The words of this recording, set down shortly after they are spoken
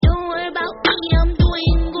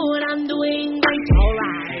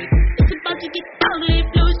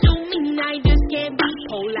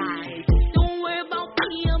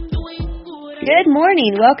Good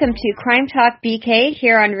morning. Welcome to Crime Talk BK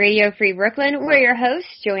here on Radio Free Brooklyn. We're your hosts,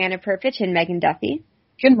 Joanna Perpich and Megan Duffy.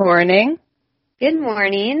 Good morning. Good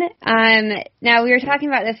morning. Now, we were talking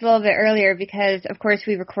about this a little bit earlier because, of course,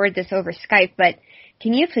 we record this over Skype, but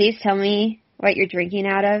can you please tell me what you're drinking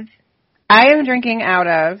out of? I'm drinking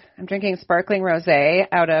sparkling rosé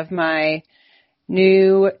out of my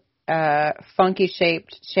new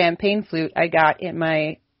funky-shaped champagne flute I got in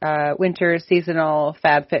my winter seasonal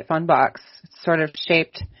FabFitFun box. It's sort of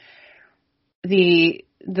shaped, the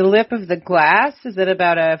lip of the glass is at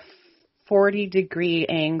about a 40-degree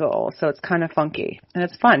angle, so it's kind of funky, and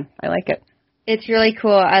it's fun. I like it. It's really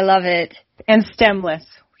cool. I love it. And stemless,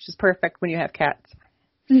 which is perfect when you have cats.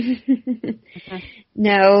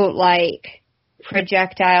 No, like,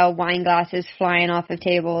 projectile wine glasses flying off of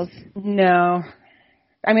tables. No.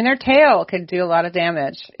 I mean, their tail could do a lot of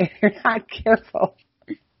damage if you're not careful.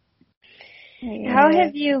 How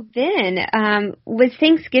have you been? With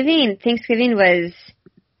Thanksgiving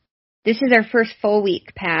this is our first full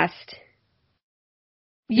week past.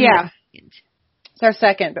 Yeah. It's our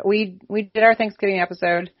second, but we did our Thanksgiving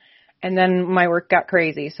episode, and then my work got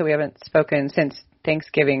crazy, so we haven't spoken since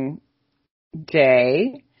Thanksgiving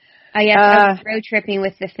Day. I was road tripping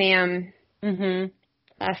with the fam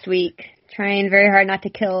last week, trying very hard not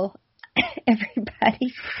to kill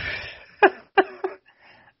everybody.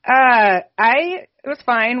 It was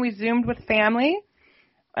fine. We Zoomed with family.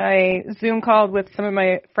 I Zoom called with some of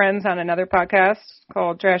my friends on another podcast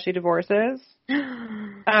called Trashy Divorces.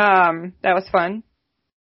 That was fun.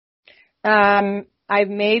 I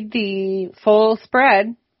made the full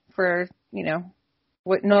spread for,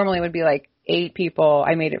 what normally would be like 8 people.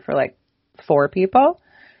 I made it for like 4 people.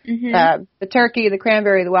 Mm-hmm. The turkey, the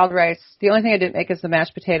cranberry, the wild rice. The only thing I didn't make is the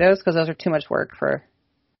mashed potatoes because those are too much work for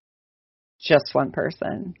just one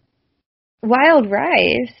person. Wild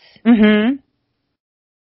rice? Mm-hmm.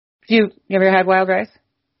 You ever had wild rice?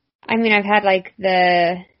 I mean, I've had like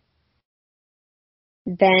the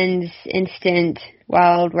Ben's instant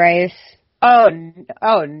wild rice. Oh,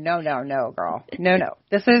 no, girl. No.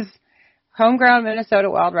 This is homegrown Minnesota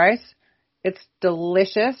wild rice. It's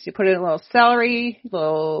delicious. You put in a little celery, a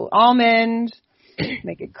little almond,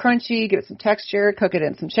 make it crunchy, give it some texture, cook it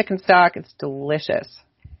in some chicken stock. It's delicious.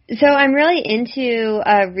 So I'm really into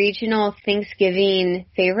regional Thanksgiving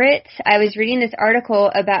favorites. I was reading this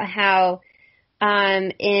article about how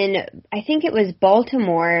in, I think it was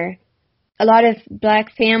Baltimore, a lot of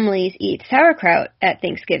black families eat sauerkraut at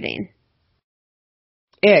Thanksgiving.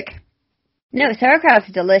 Ick. No,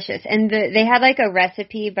 sauerkraut's delicious. And they had like a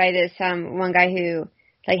recipe by this one guy who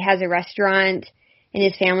like has a restaurant, and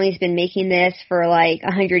his family's been making this for like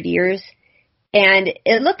 100 years. And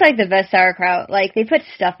it looked like the best sauerkraut. Like, they put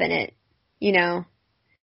stuff in it, I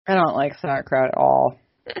don't like sauerkraut at all.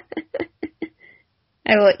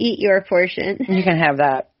 I will eat your portion. You can have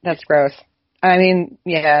that. That's gross. I mean,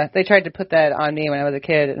 yeah, they tried to put that on me when I was a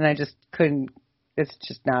kid, and I just couldn't.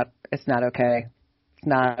 It's not okay. It's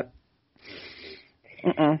not.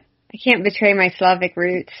 I can't betray my Slavic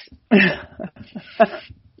roots.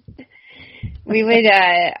 We would,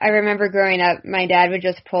 I remember growing up, my dad would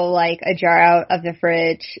just pull, like, a jar out of the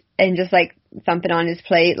fridge and just, like, thump it on his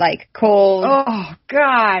plate, like, cold. Oh,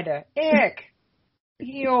 God. Ick.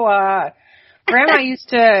 Ew. Grandma used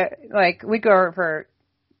to, like, we'd go over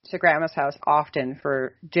to Grandma's house often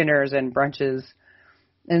for dinners and brunches,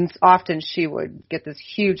 and often she would get this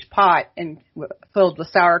huge pot and filled with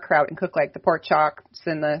sauerkraut and cook, like, the pork chops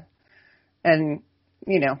and the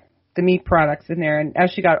meat products in there. And as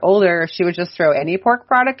she got older, she would just throw any pork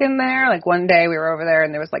product in there. Like one day we were over there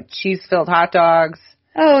and there was like cheese-filled hot dogs.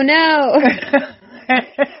 Oh, no.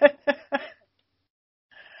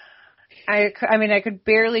 I mean, I could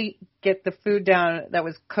barely get the food down that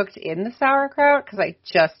was cooked in the sauerkraut because I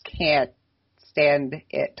just can't stand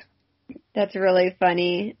it. That's really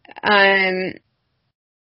funny.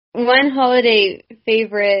 One holiday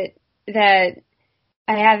favorite that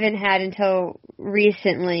I haven't had until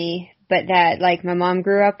recently, but that like my mom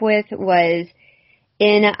grew up with, was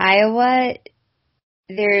in Iowa.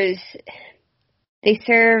 They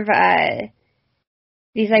serve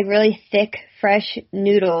these like really thick, fresh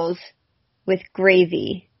noodles with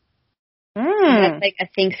gravy. That's like a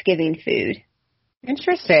Thanksgiving food.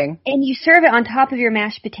 Interesting. And you serve it on top of your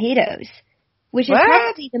mashed potatoes, which is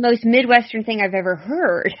probably the most Midwestern thing I've ever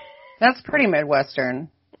heard. That's pretty Midwestern.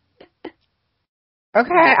 Okay,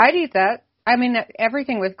 I'd eat that. I mean,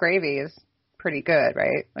 everything with gravy is pretty good,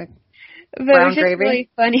 right? Like but brown gravy. It was just really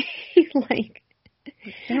funny. Like,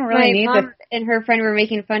 You don't really need mom and her friend were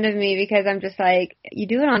making fun of me because I'm just like, you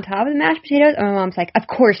do it on top of the mashed potatoes? And my mom's like, of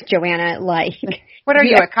course, Joanna, like. What are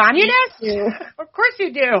you, a communist? Of course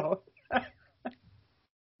you do.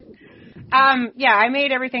 Yeah, I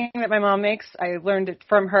made everything that my mom makes. I learned it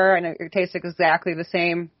from her, and it tasted exactly the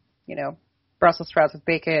same, you know, Brussels sprouts with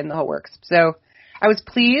bacon, the whole works. So I was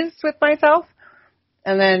pleased with myself.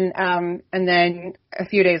 And then a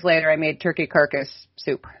few days later, I made turkey carcass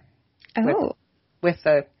soup. Oh. With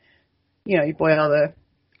the, you know, you boil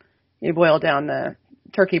down the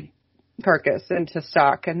turkey carcass into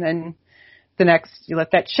stock, and then you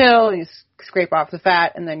let that chill, you scrape off the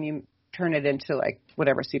fat, and then you turn it into like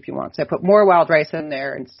whatever soup you want. So I put more wild rice in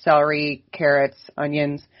there, and celery, carrots,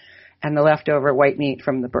 onions, and the leftover white meat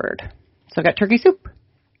from the bird. So I got turkey soup.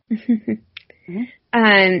 Mm-hmm.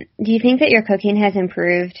 Do you think that your cooking has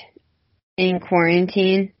improved in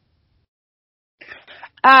quarantine?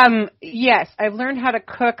 Yes, I've learned how to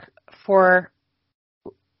cook for,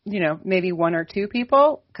 you know, maybe one or two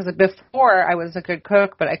people, because before I was a good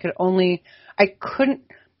cook, but I had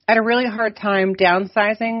a really hard time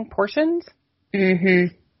downsizing portions.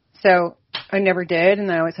 Mm-hmm. So I never did, and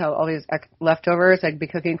I always had all these leftovers. I'd be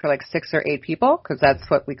cooking for like 6 or 8 people, because that's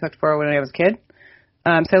what we cooked for when I was a kid.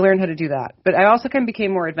 So I learned how to do that. But I also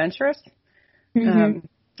became more adventurous. Mm-hmm.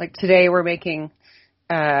 Like today we're making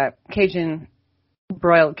Cajun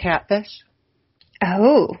broiled catfish.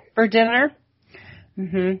 Oh. For dinner.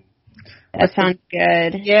 Mm-hmm. That sounds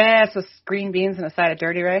good. Yes, with green beans and a side of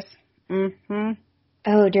dirty rice. Mm-hmm.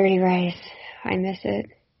 Oh, dirty rice. I miss it.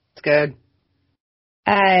 It's good.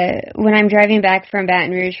 When I'm driving back from Baton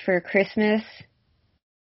Rouge for Christmas,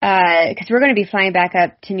 because we're going to be flying back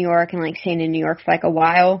up to New York and like staying in New York for like a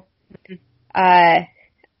while. I've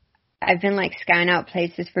been like scouting out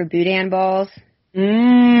places for boudin balls.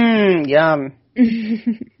 Yum.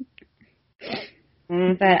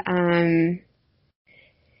 But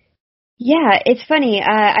yeah, it's funny.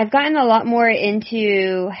 I've gotten a lot more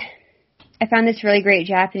into. I found this really great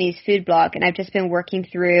Japanese food blog, and I've just been working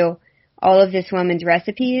through all of this woman's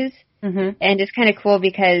recipes. Mm-hmm. And it's kind of cool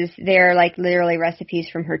because they're like literally recipes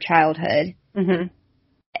from her childhood. Mm-hmm.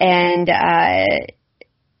 And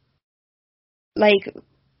like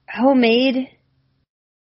homemade,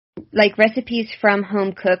 like recipes from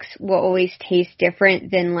home cooks will always taste different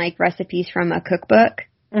than like recipes from a cookbook.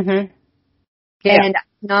 Mm-hmm. Yeah. And I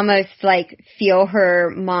can almost like feel her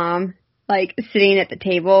mom like sitting at the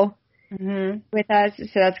table with us.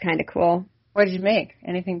 So that's kind of cool. What did you make?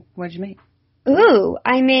 What did you make? Ooh,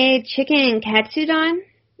 I made chicken katsudon.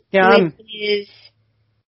 Yum. Which is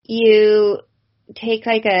you take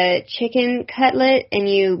like a chicken cutlet and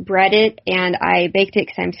you bread it, and I baked it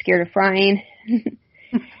because I'm scared of frying.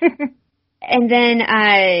 And then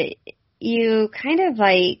you kind of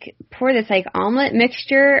like pour this like omelet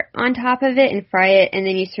mixture on top of it and fry it, and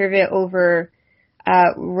then you serve it over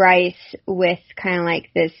rice with kind of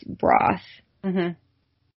like this broth. Mm-hmm.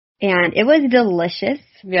 And it was delicious.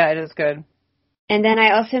 Yeah, it is good. And then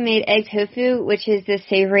I also made egg tofu, which is this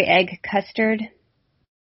savory egg custard.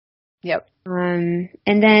 Yep. And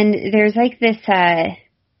then there's like this,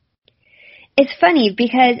 it's funny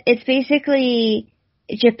because it's basically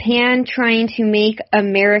Japan trying to make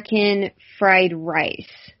American fried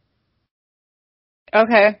rice.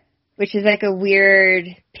 Okay. Which is like a weird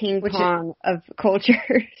ping pong of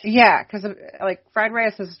cultures. Yeah, because like fried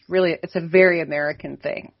rice is it's a very American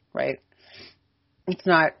thing, right? It's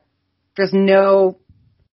not, there's no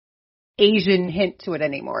Asian hint to it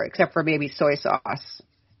anymore, except for maybe soy sauce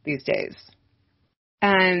these days.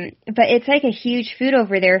 But it's like a huge food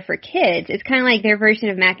over there for kids. It's kind of like their version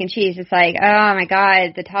of mac and cheese. It's like, oh my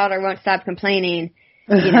God, the toddler won't stop complaining.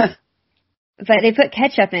 You know? But they put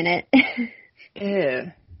ketchup in it.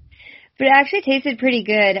 Ew. But it actually tasted pretty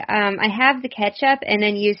good. I have the ketchup and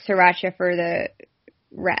then used sriracha for the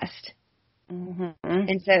rest. Mm-hmm.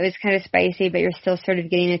 And so it was kind of spicy, but you're still sort of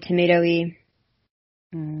getting a tomato-y.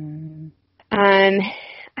 Mm.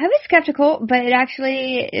 I was skeptical, but it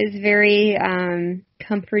actually is very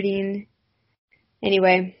comforting.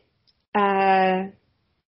 Anyway, yeah,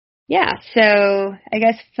 so I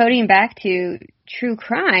guess floating back to true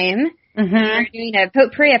crime, we're doing a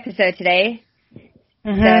potpourri episode today.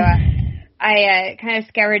 Mm-hmm. So I kind of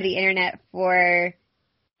scoured the internet for,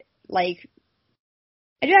 like,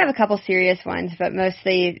 I do have a couple serious ones, but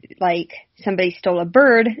mostly, like, somebody stole a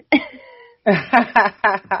bird.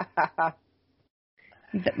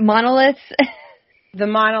 The monoliths. The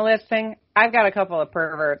monolith thing. I've got a couple of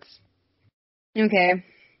perverts. Okay.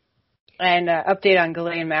 And update on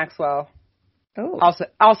Ghislaine Maxwell. Oh.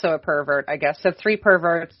 Also a pervert, I guess. So 3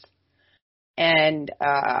 perverts. And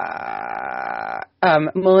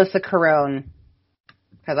Melissa Carone,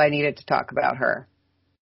 because I needed to talk about her.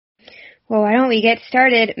 Well, why don't we get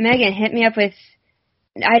started? Megan, hit me up with...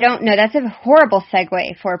 I don't know. That's a horrible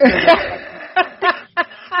segue for a program.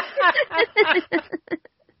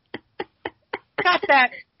 Cut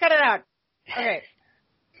that. Cut it out. Okay.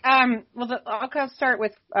 I'll start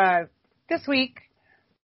with this week.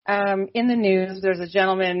 In the news, there's a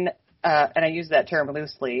gentleman, and I use that term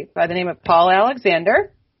loosely, by the name of Paul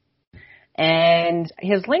Alexander. And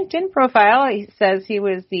his LinkedIn profile, he says he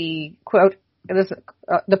was the, quote,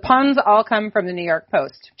 the puns all come from the New York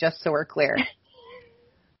Post, just so we're clear.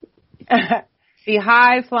 The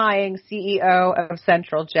high-flying CEO of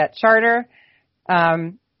Central Jet Charter.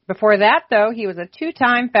 Before that, though, he was a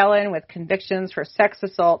 2-time felon with convictions for sex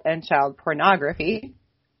assault and child pornography.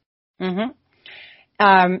 In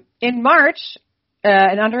March,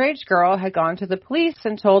 an underage girl had gone to the police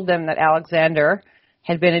and told them that Alexander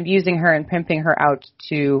had been abusing her and pimping her out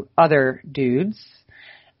to other dudes.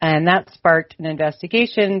 And that sparked an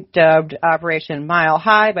investigation dubbed Operation Mile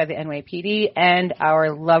High by the NYPD and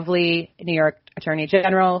our lovely New York Attorney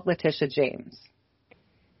General, Letitia James.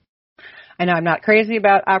 I know I'm not crazy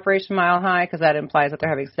about Operation Mile High because that implies that they're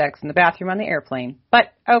having sex in the bathroom on the airplane.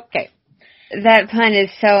 But, okay. That pun is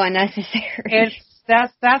so unnecessary.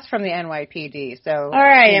 That's from the NYPD. So, all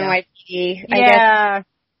right, NYPD. Yeah,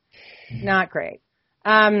 not great.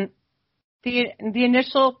 The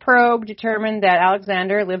initial probe determined that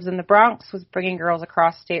Alexander lives in the Bronx, was bringing girls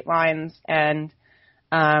across state lines, and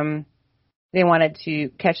they wanted to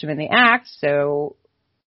catch him in the act, so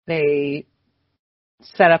they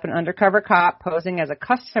set up an undercover cop posing as a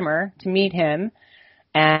customer to meet him,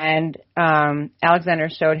 and Alexander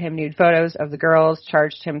showed him nude photos of the girls,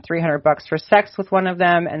 charged him $300 for sex with one of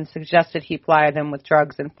them, and suggested he ply them with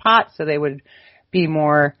drugs and pot so they would be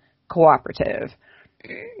more cooperative.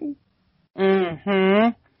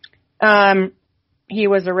 He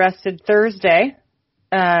was arrested Thursday.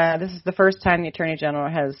 This is the first time the Attorney General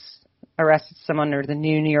has arrested someone under the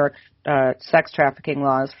new New York sex trafficking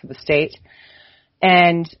laws for the state.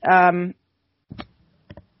 And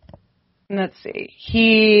let's see.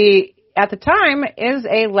 He, at the time, is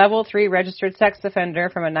a level 3 registered sex offender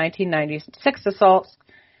from a 1996 assault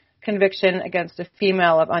conviction against a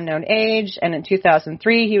female of unknown age. And in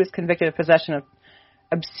 2003, he was convicted of possession of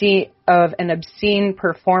an obscene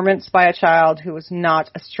performance by a child who was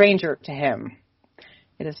not a stranger to him.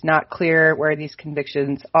 It is not clear where these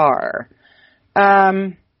convictions are.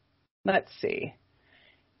 Let's see.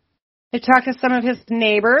 I talked to some of his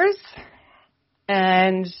neighbors,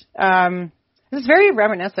 and this is very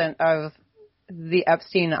reminiscent of the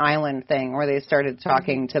Epstein Island thing, where they started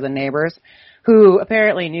talking to the neighbors, who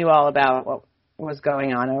apparently knew all about what was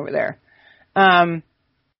going on over there. One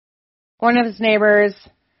of his neighbors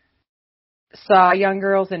saw young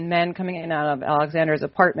girls and men coming in and out of Alexander's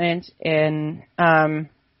apartment, and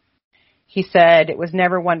he said it was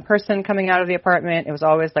never one person coming out of the apartment. It was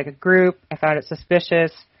always like a group. I found it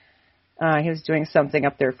suspicious. He was doing something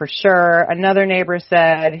up there for sure. Another neighbor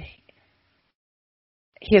said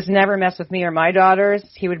he has never messed with me or my daughters.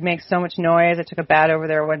 He would make so much noise. I took a bat over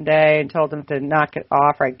there one day and told him to knock it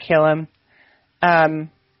off or I'd kill him.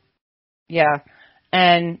 Yeah.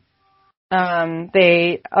 And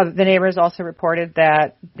the neighbors also reported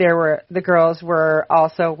that the girls were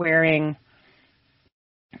also wearing,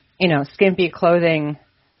 skimpy clothing,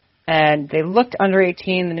 and they looked under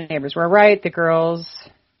 18. The neighbors were right. The girls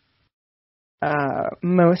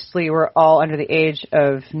mostly were all under the age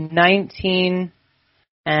of 19,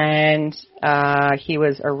 and he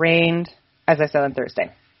was arraigned, as I said, on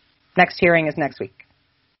Thursday. Next hearing is next week.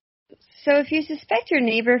 So if you suspect your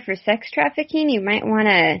neighbor for sex trafficking, you might want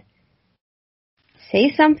to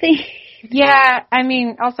say something. Yeah, I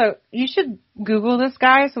mean, also, you should Google this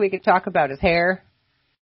guy so we could talk about his hair.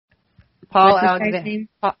 Paul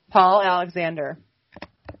Alexander.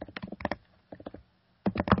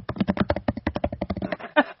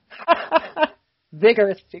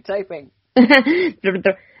 Vigorous typing. Oh.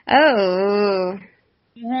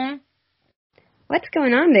 Mm-hmm. What's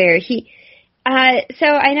going on there? So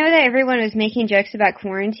I know that everyone was making jokes about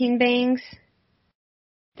quarantine bangs.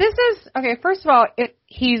 This is, okay, first of all, I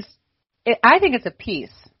think it's a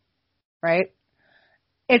piece, right?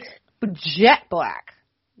 It's jet black,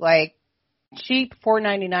 like cheap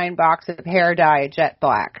 $4.99 box of hair dye, jet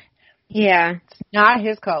black. Yeah. It's not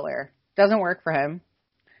his color. Doesn't work for him.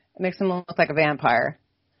 It makes him look like a vampire.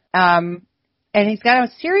 And he's got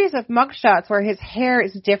a series of mugshots where his hair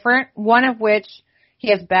is different, one of which he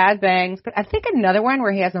has bad bangs, but I think another one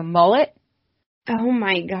where he has a mullet. Oh,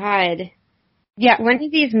 my God. Yeah. One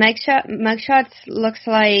of these mugshots looks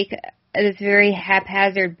like this very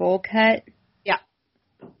haphazard bowl cut. Yeah.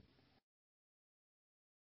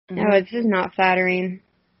 No, this is not flattering.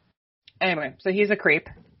 Anyway, so he's a creep.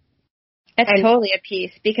 That's totally a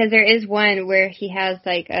piece, because there is one where he has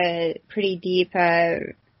like a pretty deep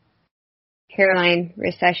hairline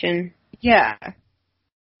recession. Yeah.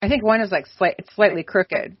 I think one is like slightly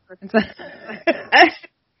crooked.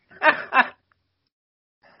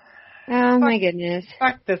 Oh my goodness.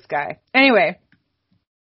 Fuck this guy. Anyway,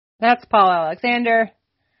 that's Paul Alexander.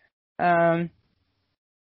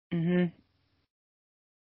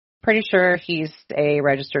 Pretty sure he's a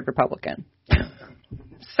registered Republican.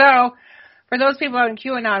 So, for those people on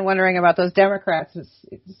QAnon wondering about those Democrats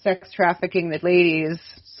sex trafficking the ladies,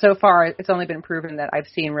 so far it's only been proven that I've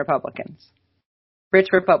seen Republicans. Rich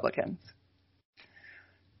Republicans.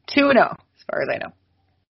 2-0, as far as I know.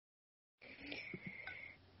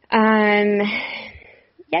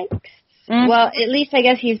 Yikes. Well, at least I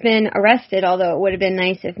guess he's been arrested, although it would have been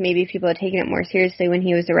nice if maybe people had taken it more seriously when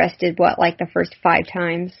he was arrested, like the first 5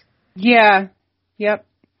 times. Yeah. Yep.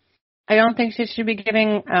 I don't think she should be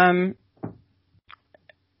giving,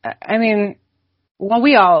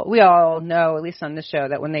 we all know, at least on this show,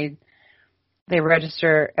 that when they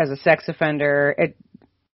register as a sex offender,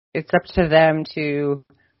 it's up to the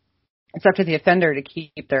offender to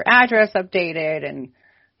keep their address updated and,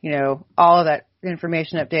 all of that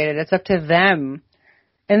information updated. It's up to them.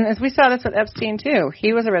 And as we saw this with Epstein too,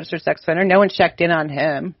 he was a registered sex offender. No one checked in on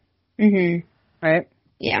him. Mhm. Right?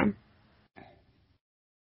 Yeah.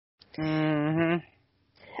 Mhm.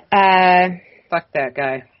 Fuck that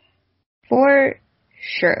guy. For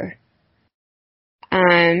sure.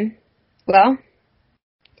 Well,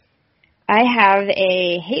 I have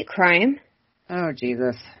a hate crime. Oh,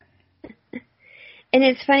 Jesus. And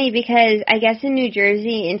it's funny because I guess in New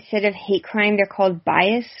Jersey, instead of hate crime, they're called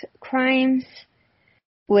bias crimes,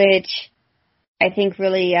 which I think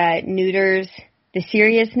really neuters the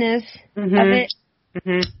seriousness of it.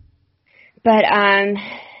 Mm-hmm. But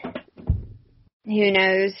who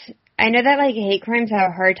knows? I know that hate crimes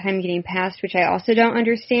have a hard time getting passed, which I also don't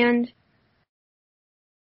understand.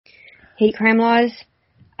 Hate crime laws.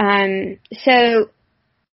 So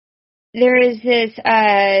there is this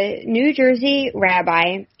New Jersey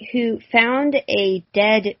rabbi who found a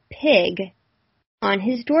dead pig on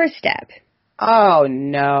his doorstep. Oh,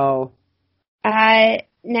 no.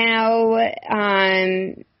 Now,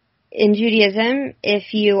 in Judaism,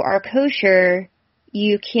 if you are kosher,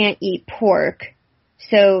 you can't eat pork.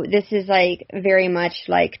 So this is very much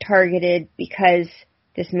targeted because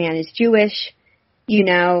this man is Jewish.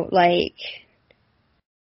 This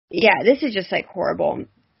is just horrible.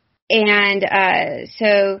 And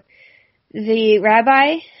so the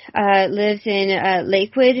rabbi lives in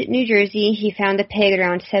Lakewood, New Jersey. He found the pig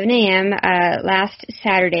around 7 a.m. Last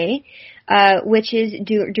Saturday, which is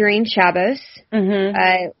during Shabbos,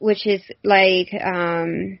 which is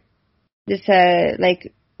this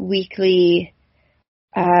weekly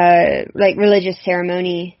religious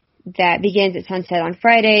ceremony that begins at sunset on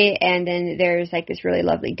Friday, and then there's this really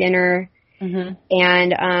lovely dinner, and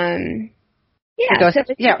so it's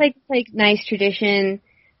just nice tradition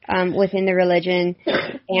within the religion,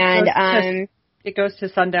 and it goes to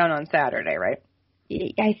sundown on Saturday, right?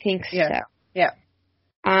 I think so. Yeah.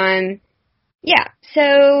 Yeah.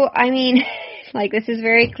 So this is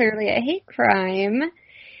very clearly a hate crime.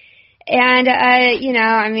 And, I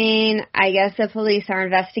guess the police are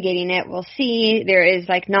investigating it. We'll see. There is,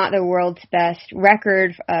 not the world's best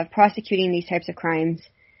record of prosecuting these types of crimes.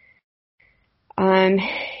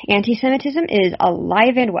 Anti-Semitism is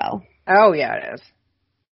alive and well. Oh, yeah, it is.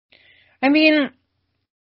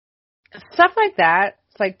 Stuff like that,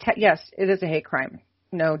 it's yes, it is a hate crime.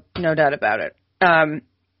 No doubt about it.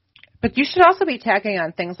 But you should also be tacking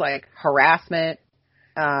on things like harassment,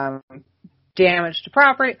 damage to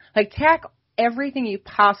property, tack everything you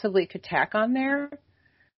possibly could tack on there.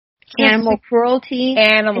 Animal cruelty.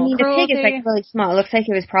 Cruelty. The pig is really small. It looks like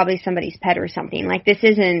it was probably somebody's pet or something. This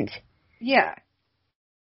isn't. Yeah.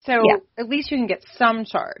 So at least you can get some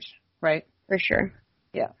charge, right? For sure.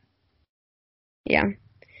 Yeah. Yeah.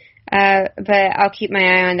 But I'll keep my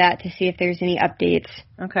eye on that to see if there's any updates.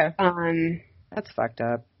 Okay. That's fucked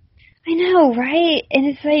up. I know, right? And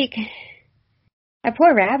it's a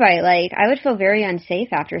poor rabbi, I would feel very unsafe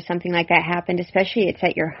after something like that happened, especially it's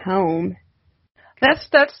at your home. That's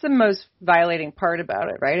the most violating part about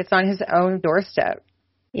it, right? It's on his own doorstep.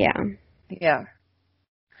 Yeah. Yeah.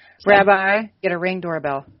 So, Rabbi, get a Ring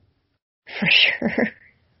doorbell. For sure.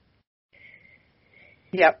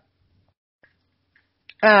 Yep.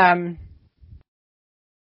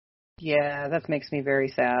 Yeah, that makes me very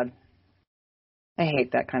sad. I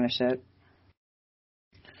hate that kind of shit.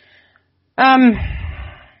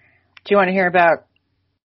 Do you want to hear about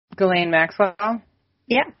Ghislaine Maxwell?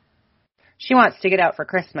 Yeah. She wants to get out for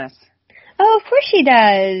Christmas. Oh, of course she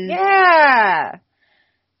does. Yeah.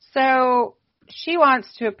 So she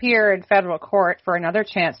wants to appear in federal court for another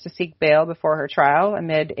chance to seek bail before her trial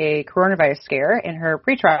amid a coronavirus scare in her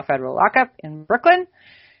pretrial federal lockup in Brooklyn.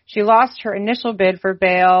 She lost her initial bid for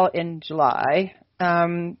bail in July.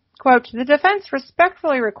 Quote, the defense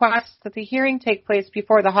respectfully requests that the hearing take place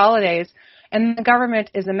before the holidays, and the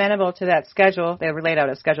government is amenable to that schedule. They laid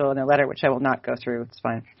out a schedule in their letter, which I will not go through. It's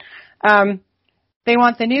fine. They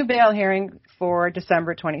want the new bail hearing for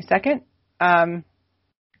December 22nd.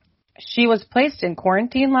 She was placed in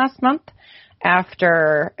quarantine last month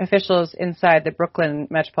after officials inside the Brooklyn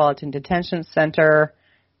Metropolitan Detention Center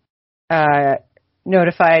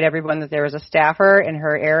notified everyone that there was a staffer in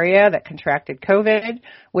her area that contracted COVID,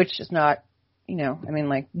 which is not,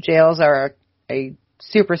 jails are a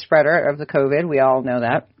super spreader of the COVID. We all know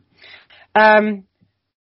that.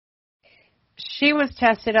 She was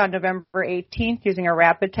tested on November 18th using a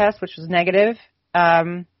rapid test, which was negative,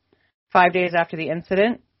 5 days after the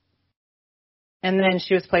incident. And then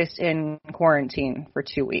she was placed in quarantine for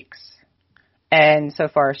 2 weeks. And so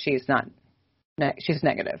far, she's she's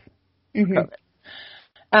negative for COVID.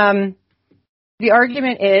 The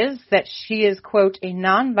argument is that she is, quote, a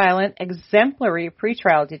nonviolent, exemplary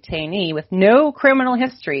pretrial detainee with no criminal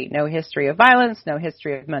history, no history of violence, no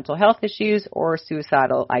history of mental health issues, or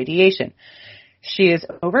suicidal ideation. She is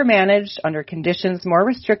overmanaged under conditions more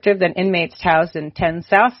restrictive than inmates housed in 10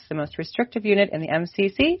 South, the most restrictive unit in the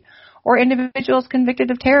MCC, or individuals convicted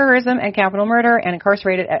of terrorism and capital murder and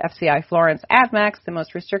incarcerated at FCI Florence ADMAX, the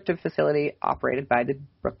most restrictive facility operated by the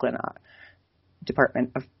Brooklyn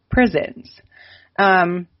Department of Prisons.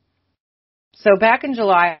 So back in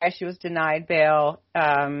July, she was denied bail.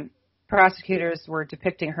 Prosecutors were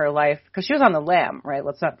depicting her life, because she was on the lam, right?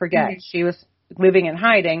 Let's not forget. She was living in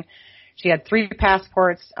hiding. She had 3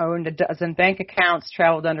 passports, owned a dozen bank accounts,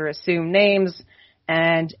 traveled under assumed names,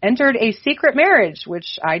 and entered a secret marriage,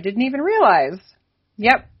 which I didn't even realize.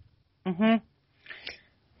 Yep.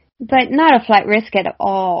 But not a flight risk at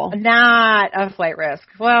all. Not a flight risk.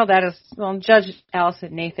 Well, Judge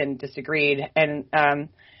Allison Nathan disagreed, and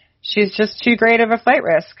she's just too great of a flight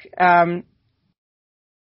risk.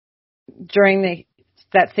 During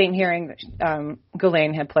that same hearing,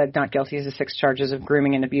 Ghislaine had pled not guilty to 6 charges of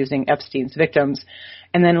grooming and abusing Epstein's victims,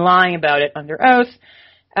 and then lying about it under oath.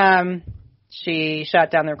 She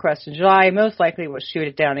shot down the request in July, most likely will shoot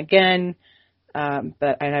it down again, and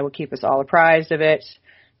I will keep us all apprised of it.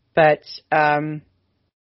 But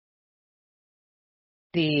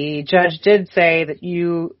the judge did say that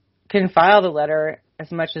you can file the letter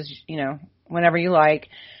as much as, whenever you like,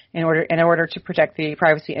 in order to protect the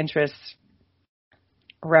privacy interests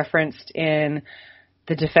referenced in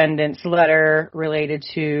the defendant's letter related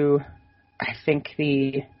to, I think,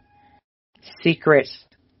 the secret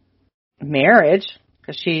marriage,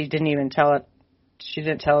 because she didn't even tell it. She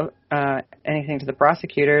didn't tell anything to the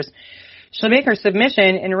prosecutors. She'll make her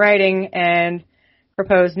submission in writing and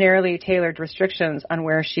propose narrowly tailored restrictions on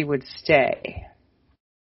where she would stay.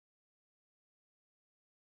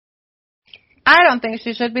 I don't think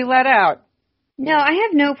she should be let out. No, I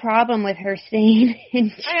have no problem with her staying in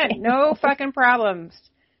jail. I had no fucking problems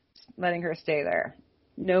letting her stay there.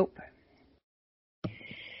 Nope.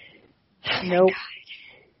 Nope.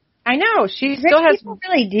 I know. She still has. People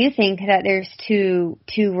really do think that there's two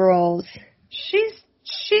rules.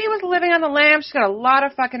 She was living on the lam. She's got a lot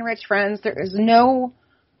of fucking rich friends. There is no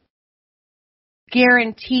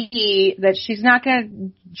guarantee that she's not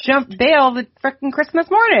going to jump bail the frickin' Christmas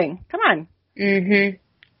morning. Come on.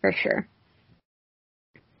 For sure.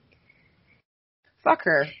 Fuck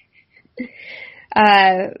her.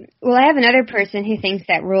 Well, I have another person who thinks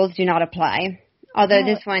that rules do not apply. Although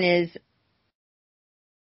this one is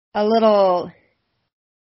a little,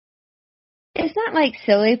 it's not like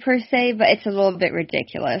silly per se, but it's a little bit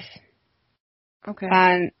ridiculous. Okay.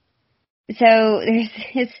 So there's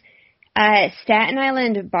this Staten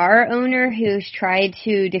Island bar owner who's tried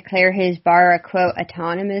to declare his bar a, quote,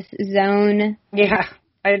 autonomous zone. Yeah.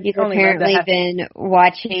 He's apparently been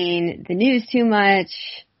watching the news too much,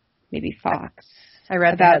 maybe Fox. I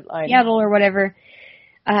read the headline. Seattle or whatever.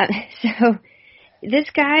 So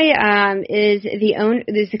this guy is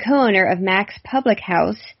the co-owner of Max Public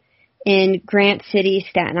House in Grant City,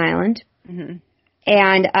 Staten Island.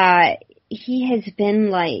 And he has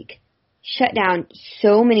been, shut down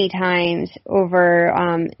so many times over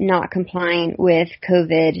not complying with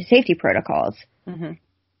COVID safety protocols.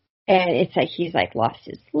 And it's like he's like lost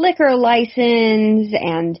his liquor license,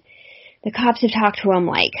 and the cops have talked to him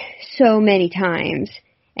like so many times,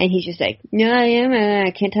 and he's just like, no,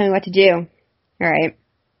 I can't tell me what to do. All right.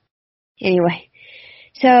 Anyway,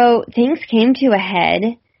 so things came to a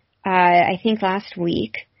head, I think last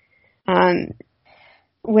week,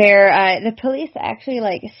 where the police actually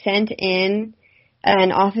like sent in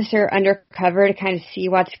an officer undercover to kind of see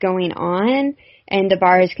what's going on, and the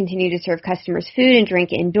bar has continued to serve customers food and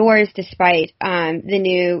drink indoors despite the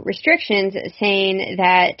new restrictions, saying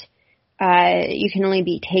that you can only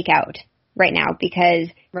be takeout right now because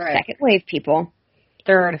second wave people.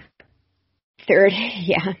 Third,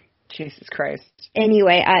 yeah. Jesus Christ.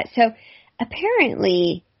 Anyway, so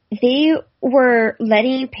apparently they were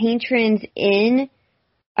letting patrons in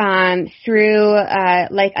through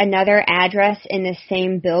like another address in the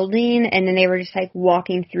same building, and then they were just like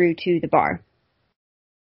walking through to the bar.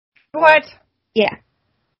 What? Yeah.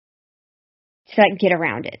 So like get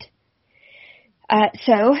around it.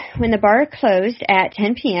 So when the bar closed at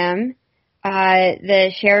 10 p.m.,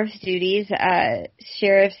 the sheriff's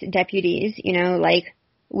deputies, like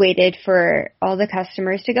waited for all the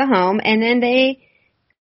customers to go home, and then they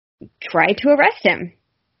tried to arrest him.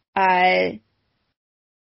 Let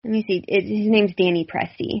me see. His name's Danny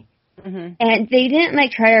Presti. Mm-hmm. And they didn't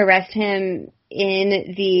like try to arrest him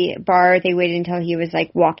in the bar. They waited until he was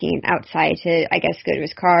like walking outside to, I guess, go to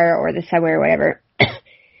his car or the subway or whatever.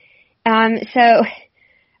 So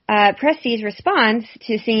Presti's response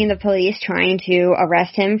to seeing the police trying to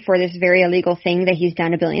arrest him for this very illegal thing that he's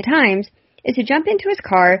done a billion times is to jump into his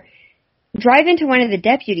car, drive into one of the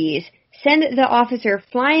deputies, send the officer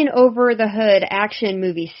flying over the hood action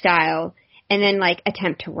movie style, and then like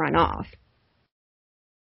attempt to run off.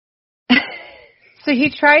 So he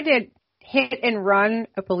tried to hit and run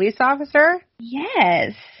a police officer?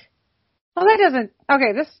 Yes. Well, that doesn't.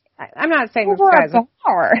 Okay, I'm not saying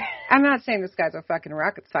I'm not saying this guy's a fucking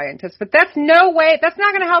rocket scientist, but that's no way. That's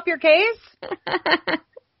not going to help your case.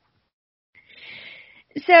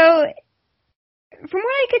 So, from what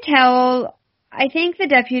I could tell, I think the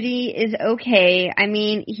deputy is okay. I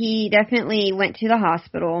mean, he definitely went to the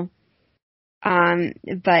hospital,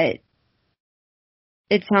 but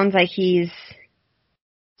it sounds like he's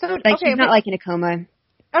not like in a coma.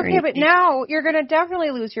 Okay, but now you're going to definitely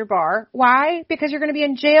lose your bar. Why? Because you're going to be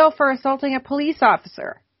in jail for assaulting a police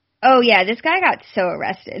officer. Oh, yeah, this guy got so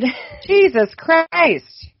arrested. Jesus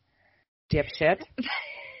Christ. Dipshit.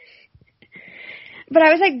 But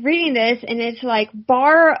I was, like, reading this, and it's, like,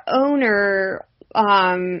 bar owner,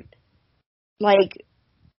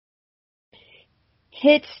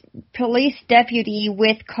 hits police deputy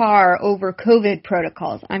with car over COVID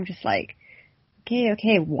protocols. I'm just like,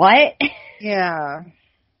 okay, what? Yeah.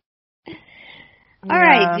 All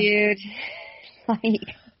right, dude. Like,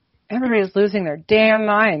 everybody's losing their damn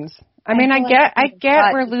minds. I mean, I get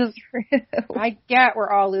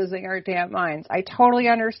we're all losing our damn minds. I totally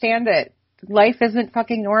understand it. Life isn't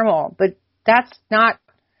fucking normal, but that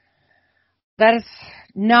is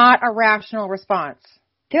not a rational response.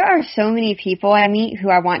 There are so many people I meet who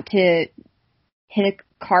I want to hit a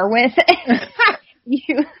car with.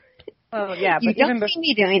 Oh yeah, but you don't see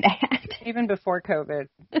me doing that. Even before COVID,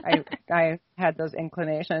 I had those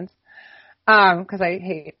inclinations because I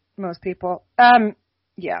hate most people.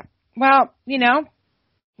 Yeah. Well,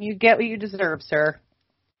 you get what you deserve, sir.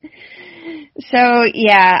 So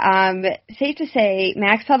yeah, safe to say,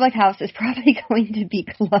 Max Public House is probably going to be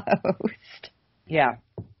closed. Yeah.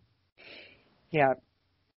 Yeah.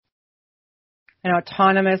 An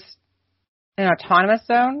autonomous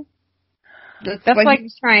zone. That's what like, he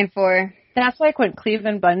was trying for. That's like when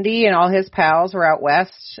Cleveland Bundy and all his pals were out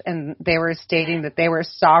west and they were stating that they were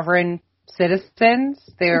sovereign citizens.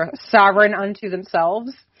 They were sovereign unto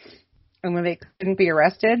themselves. And when they couldn't be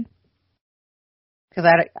arrested, because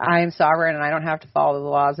I am sovereign and I don't have to follow the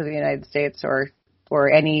laws of the United States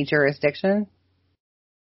or any jurisdiction.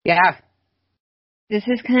 Yeah. This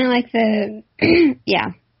is kind of like the,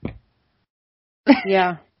 yeah.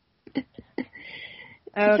 Yeah.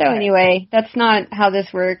 Okay. So anyway, that's not how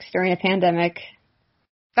this works during a pandemic.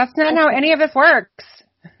 That's not how any of this works.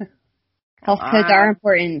 Health codes are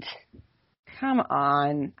important. Come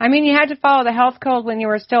on. I mean, you had to follow the health code when you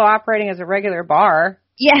were still operating as a regular bar.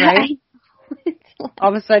 Yeah. Right? All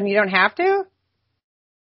of a sudden you don't have to?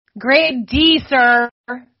 Grade D, sir.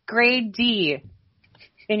 Grade D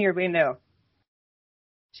in your window.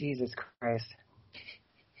 Jesus Christ.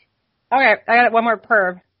 Okay, I got one more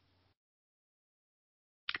perv.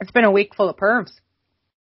 It's been a week full of pervs.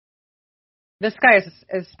 This guy is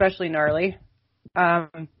especially gnarly.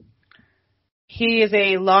 He is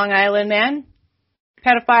a Long Island man.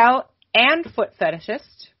 pedophile and foot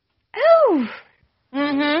fetishist. Oh.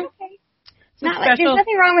 Mm-hmm. Okay. There's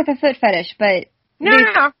nothing wrong with a foot fetish, but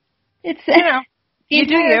no. It's the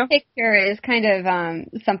entire picture is kind of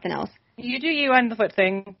something else. You do you on the foot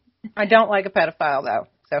thing. I don't like a pedophile though,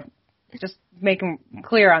 so just make him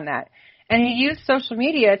clear on that. And he used social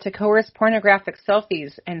media to coerce pornographic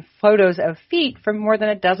selfies and photos of feet from more than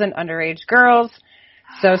a dozen underage girls.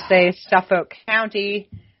 So say Suffolk County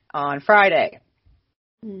on Friday.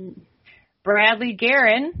 Bradley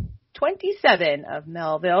Guerin, 27, of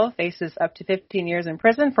Melville, faces up to 15 years in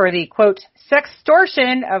prison for the, quote,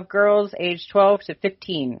 sextortion of girls aged 12 to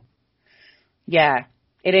 15. Yeah,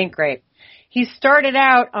 it ain't great. He started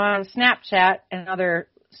out on Snapchat and other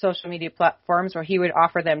social media platforms where he would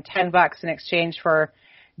offer them $10 in exchange for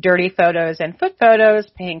dirty photos and foot photos,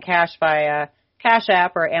 paying cash via Cash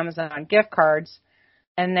App or Amazon gift cards.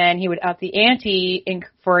 And then he would up the ante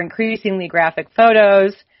for increasingly graphic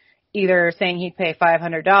photos, either saying he'd pay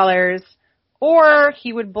 $500 or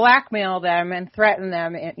he would blackmail them and threaten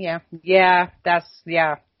them. And he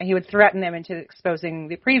would threaten them into exposing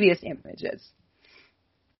the previous images.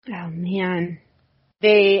 Oh, man.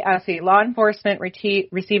 Law enforcement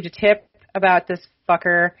received a tip about this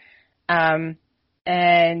fucker, and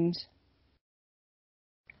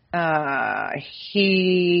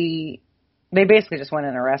they basically just went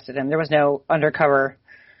and arrested him. There was no undercover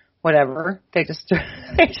whatever. They just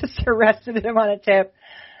arrested him on a tip.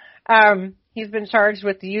 He's been charged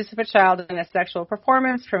with the use of a child in a sexual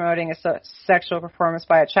performance, promoting a sexual performance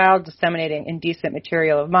by a child, disseminating indecent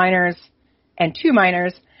material of minors and to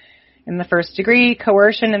minors in the first degree,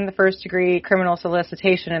 coercion in the first degree, criminal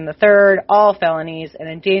solicitation in the third, all felonies, and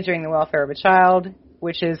endangering the welfare of a child,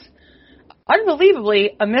 which is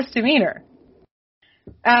unbelievably a misdemeanor.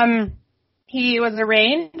 He was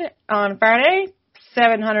arraigned on Friday,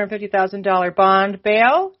 $750,000 bond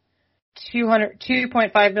bail,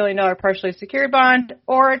 $2.5 million partially secured bond,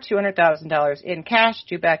 or $200,000 in cash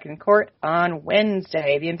due back in court on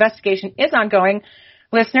Wednesday. The investigation is ongoing.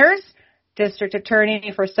 Listeners, District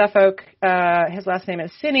Attorney for Suffolk, his last name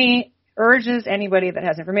is Sinney, urges anybody that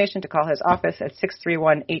has information to call his office at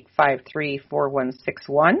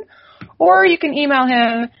 631-853-4161, or you can email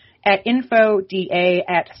him at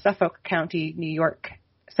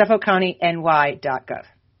info.da@SuffolkCounty.ny.gov.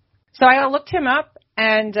 So I looked him up,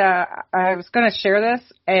 and I was going to share this,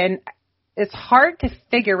 and it's hard to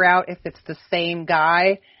figure out if it's the same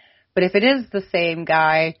guy, but if it is the same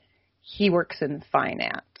guy, he works in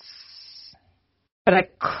finance. But I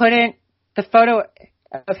couldn't, the photo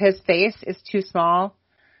of his face is too small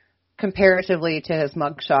comparatively to his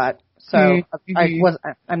mugshot. So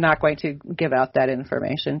I'm not going to give out that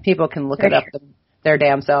information. People can look it up their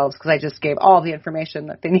damn selves because I just gave all the information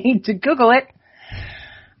that they need to Google it.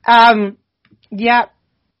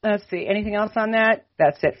 Let's see. Anything else on that?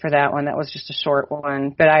 That's it for that one. That was just a short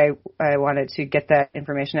one. But I wanted to get that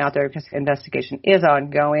information out there because the investigation is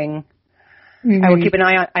ongoing. Mm-hmm. I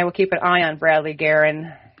will keep an eye on Bradley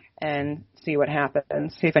Guerin and see what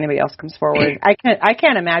happens. See if anybody else comes forward. I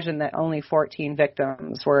can't imagine that only 14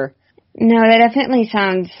 victims were. No, that definitely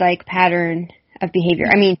sounds like pattern of behavior.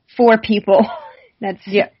 I mean, 4 people. It's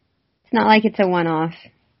not like it's a one-off.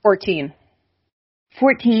 14.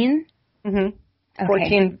 14? Mm-hmm.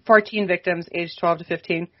 Okay. 14 victims aged 12 to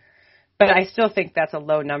 15. But I still think that's a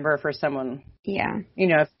low number for someone. Yeah. You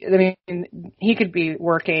know, he could be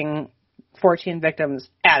working 14 victims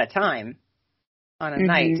at a time on a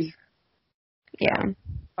night. Yeah.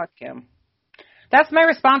 Fuck him. That's my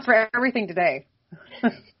response for everything today.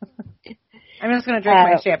 I'm just going to drink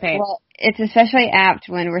my champagne. Well, it's especially apt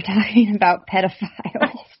when we're talking about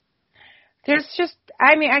pedophiles. There's just,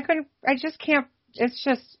 I just can't, it's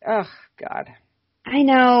just, oh, God. I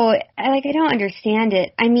know. I don't understand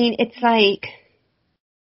it. I mean, it's like,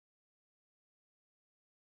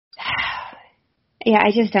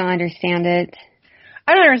 I just don't understand it.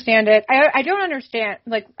 I don't understand it. I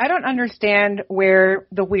don't understand where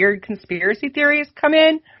the weird conspiracy theories come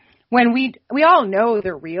in when we all know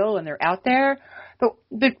they're real and they're out there, but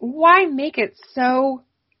why make it so,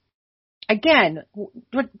 again,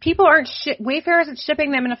 people aren't, Wayfair isn't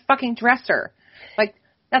shipping them in a fucking dresser. Like,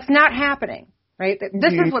 that's not happening, right?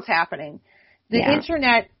 This is what's happening. The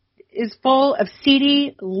internet is full of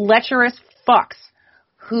seedy, lecherous fucks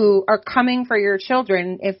who are coming for your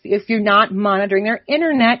children if you're not monitoring their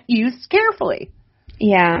internet use carefully.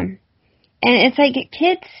 Yeah. And it's like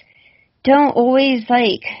kids don't always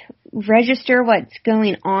register what's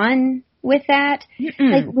going on with that.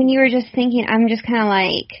 Mm-mm. Like when you were just thinking, I'm just kind of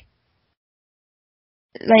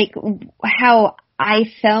like how I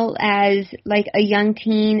felt as like a young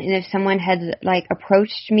teen, and if someone had like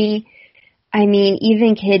approached me, I mean,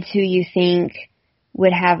 even kids who you think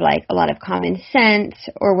would have like a lot of common sense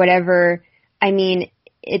or whatever, I mean,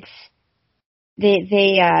 they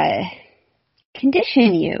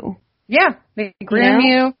condition you. Yeah, they groom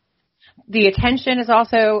you. The attention is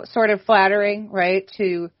also sort of flattering, right,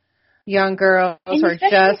 to young girls, and or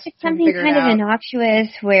especially just if it's something kind of out. innocuous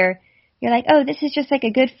where you're like, oh, this is just like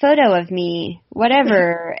a good photo of me,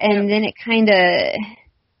 whatever, and then it kind of,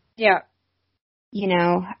 you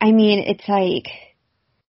know, I mean, it's like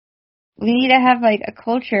we need to have like a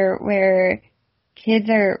culture where kids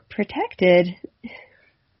are protected.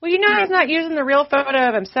 Well, you know, he's not using the real photo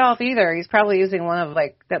of himself either. He's probably using one of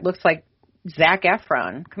like that looks like Zac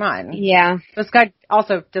Efron. Come on. Yeah. This guy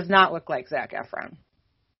also does not look like Zac Efron. I'm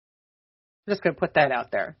just going to put that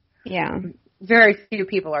out there. Yeah. Very few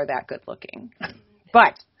people are that good looking.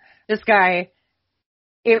 But this guy,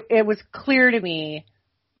 it was clear to me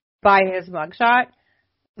by his mugshot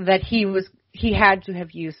that he had to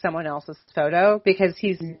have used someone else's photo because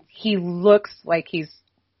he looks like he's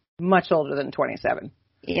much older than 27.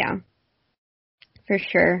 Yeah. For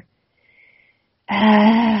sure.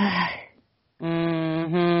 I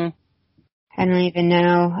don't even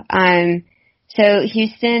know. So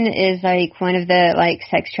Houston is like one of the like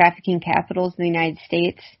sex trafficking capitals in the United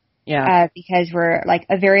States. Yeah. Because we're like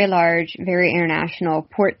a very large, very international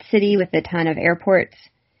port city with a ton of airports.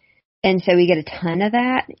 And so we get a ton of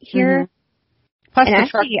that here. Plus and the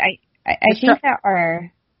actually, I think that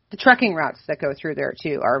the trucking routes that go through there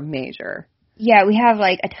too are major. Yeah, we have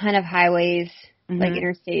like a ton of highways, like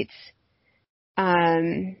interstates.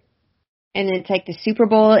 And it's like the Super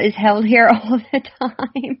Bowl is held here all the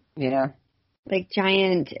time. Yeah. Like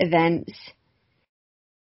giant events.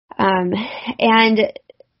 And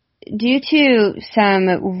due to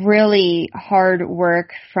some really hard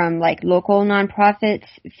work from like local nonprofits,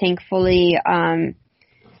 thankfully, our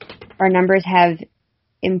numbers have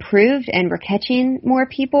improved and we're catching more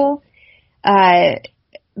people. But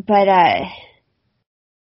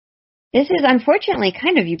this is unfortunately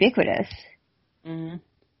kind of ubiquitous.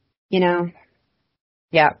 You know?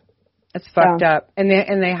 Yeah. It's fucked up. And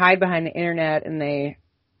they hide behind the internet and they,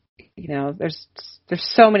 you know, there's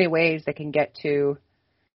so many ways they can get to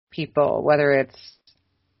people, whether it's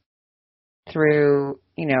through,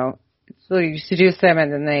 you know, so you seduce them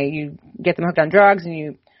and then you get them hooked on drugs and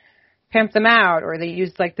you pimp them out, or they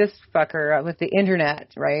use like this fucker with the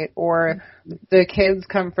internet, right? Or the kids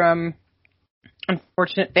come from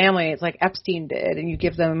unfortunate families like Epstein did, and you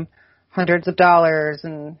give them hundreds of dollars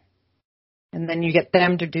and then you get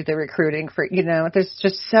them to do the recruiting for, you know, there's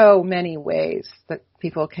just so many ways that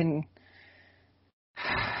people can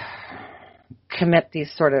commit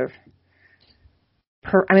these sort of,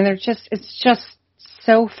 it's just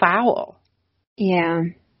so foul. Yeah.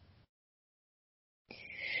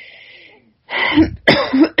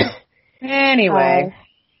 Anyway.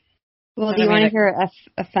 Well, do you want to hear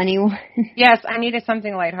a funny one? Yes, I needed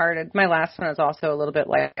something lighthearted. My last one is also a little bit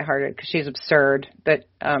lighthearted because she's absurd, but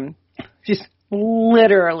she's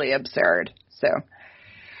literally absurd. So,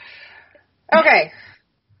 okay.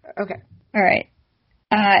 All right.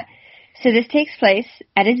 So this takes place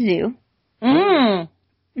at a zoo. I'm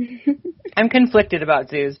conflicted about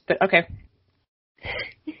zoos, but okay.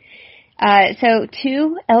 So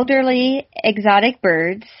two elderly exotic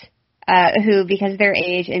birds, who, because of their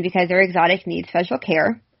age and because they're exotic, need special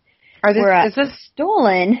care, were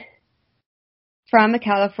stolen from a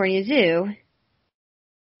California zoo.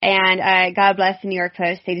 And God bless the New York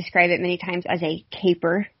Post, they describe it many times as a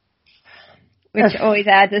caper, which always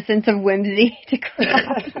adds a sense of whimsy to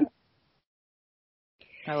crime.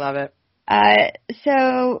 I love it.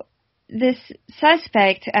 So this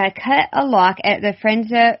suspect cut a lock at the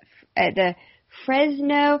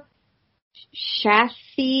Fresno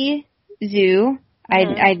Chaffee Zoo.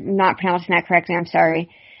 I'm not pronouncing that correctly, I'm sorry.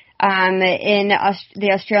 In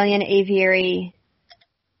the Australian aviary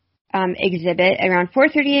exhibit around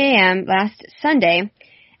 4:30 a.m. last Sunday,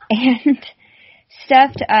 and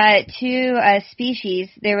stuffed two species.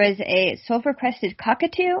 There was a sulfur-crested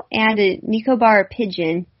cockatoo and a Nicobar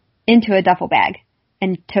pigeon into a duffel bag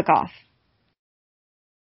and took off.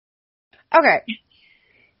 Okay.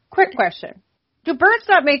 Quick question. Do birds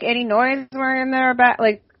not make any noise when they're in their back?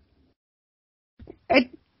 Like, I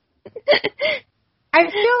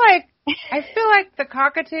feel like the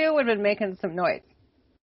cockatoo would have been making some noise.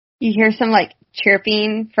 You hear some like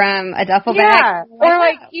chirping from a duffel bag, or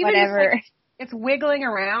like even whatever. Just, like, it's wiggling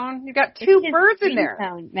around. You got two birds in there.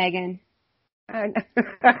 Sound, Megan.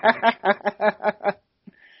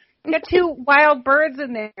 Got two wild birds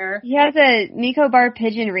in there. He has a Nicobar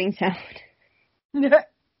pigeon ring sound. What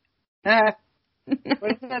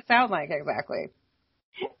does that sound like exactly?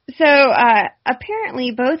 So,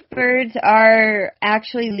 apparently both birds are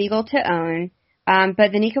actually legal to own,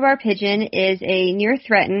 but the Nicobar pigeon is a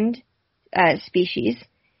near-threatened species,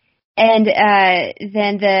 and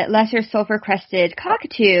then the lesser sulfur-crested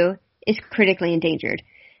cockatoo is critically endangered.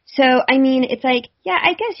 So, I mean, it's like, yeah,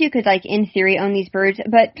 I guess you could, like, in theory own these birds,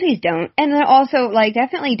 but please don't. And then also, like,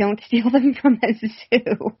 definitely don't steal them from a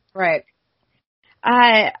zoo. Right.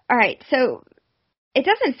 Alright, so it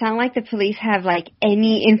doesn't sound like the police have, like,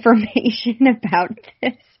 any information about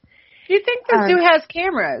this. You think the zoo has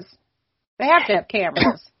cameras? They have to have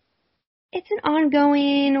cameras. It's an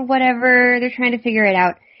ongoing whatever. They're trying to figure it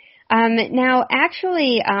out. Now,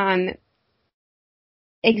 actually,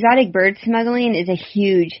 exotic bird smuggling is a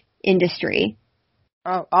huge industry.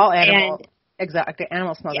 Oh, all animal. Exactly.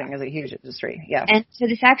 Animal smuggling is a huge industry. Yeah. And so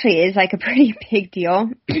this actually is like a pretty big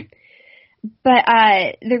deal. But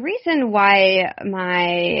the reason why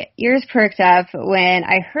my ears perked up when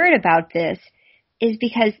I heard about this is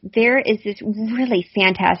because there is this really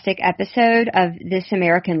fantastic episode of This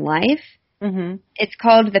American Life. Mm-hmm. It's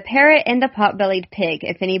called The Parrot and the Pot-Bellied Pig,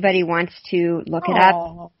 if anybody wants to look it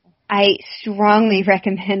up. I strongly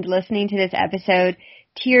recommend listening to this episode.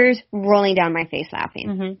 Tears rolling down my face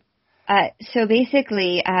laughing. Mm-hmm. So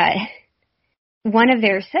basically, one of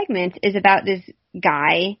their segments is about this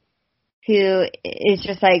guy who is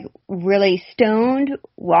just like really stoned,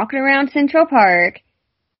 walking around Central Park,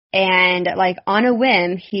 and like on a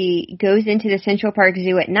whim, he goes into the Central Park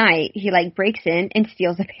Zoo at night. He like breaks in and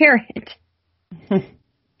steals a parrot.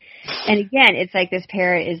 And again, it's like this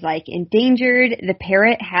parrot is like endangered. The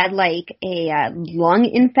parrot had like a lung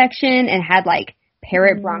infection and had like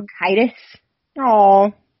parrot bronchitis.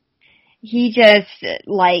 Oh. He just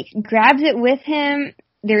like grabs it with him.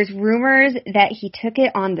 There's rumors that he took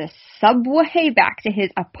it on the subway back to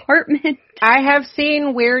his apartment. I have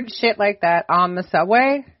seen weird shit like that on the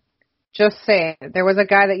subway. Just saying. There was a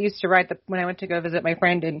guy that used to ride when I went to go visit my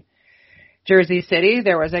friend in Jersey City,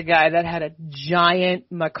 there was a guy that had a giant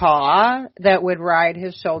macaw that would ride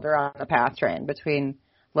his shoulder on the PATH train between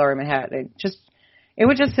Lower Manhattan. It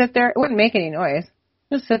would just sit there. It wouldn't make any noise.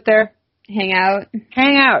 Just sit there. Hang out.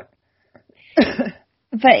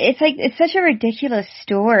 But it's such a ridiculous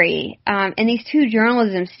story. And these two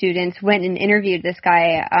journalism students went and interviewed this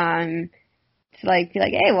guy, to like be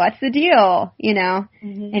like, hey, what's the deal? You know?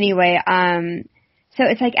 Mm-hmm. Anyway, so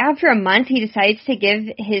it's like after a month he decides to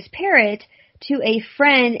give his parrot to a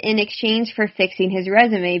friend in exchange for fixing his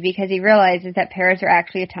resume because he realizes that parrots are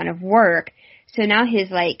actually a ton of work. So now his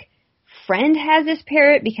like friend has this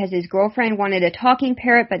parrot because his girlfriend wanted a talking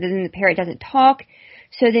parrot, but then the parrot doesn't talk.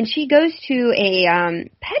 So then she goes to a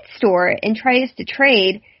pet store and tries to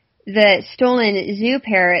trade the stolen zoo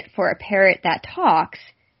parrot for a parrot that talks.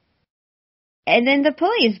 And then the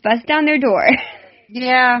police bust down their door.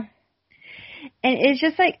 Yeah. And it's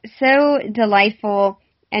just like so delightful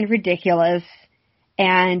and ridiculous.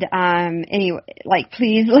 And anyway, like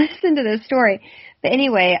please listen to this story. But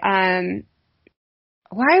anyway,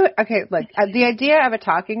 okay, look, the idea of a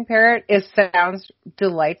talking parrot sounds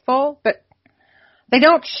delightful, but they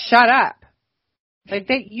don't shut up. Like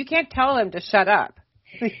you can't tell them to shut up.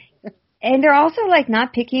 And they're also like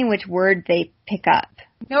not picking which word they pick up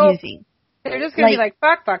using. They're just going to be like,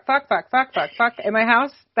 fuck, fuck, fuck, fuck, fuck, fuck, fuck. In my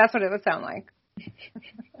house, that's what it would sound like.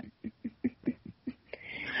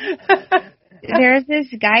 There's this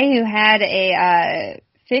guy who had a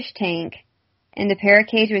fish tank, and the parrot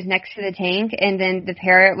cage was next to the tank, and then the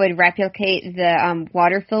parrot would replicate the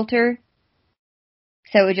water filter,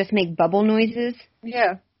 so it would just make bubble noises.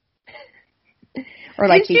 Yeah. Or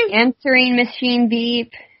like the answering machine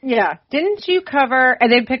beep. Yeah. Didn't you cover,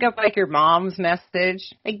 and they'd pick up like your mom's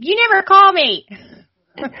message, like, you never call me.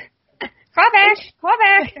 Call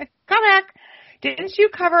back. Didn't you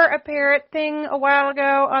cover a parrot thing a while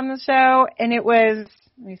ago on the show? And it was,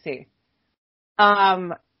 let me see. I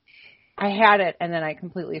had it and then I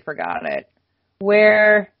completely forgot it.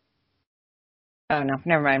 Where, oh no,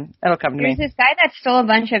 never mind. It'll come to me. There's this guy that stole a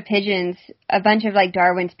bunch of pigeons, a bunch of like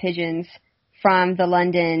Darwin's pigeons from the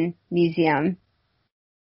London Museum.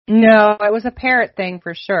 No, it was a parrot thing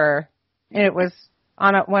for sure. And it was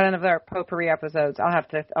on one of our potpourri episodes. I'll have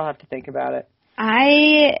to think about it.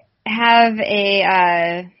 I have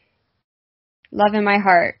a love in my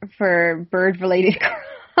heart for bird-related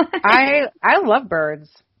crimes. I love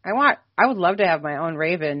birds. I would love to have my own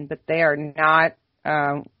raven, but they are not.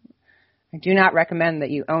 I do not recommend that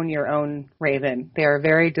you own your own raven. They are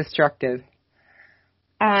very destructive.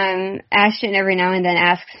 Ashton every now and then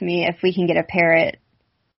asks me if we can get a parrot.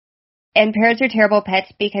 And parrots are terrible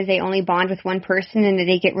pets because they only bond with one person and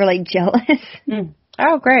they get really jealous.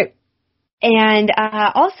 Oh, great. And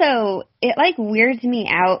also, it, like, weirds me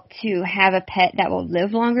out to have a pet that will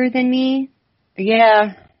live longer than me.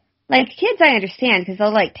 Yeah. Like, kids I understand because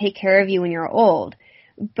they'll, like, take care of you when you're old.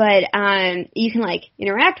 But you can, like,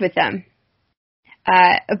 interact with them.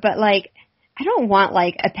 But, like, I don't want,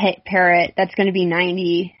 like, a pet parrot that's going to be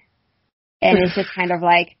 90 and it's just kind of,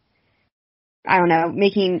 like, I don't know,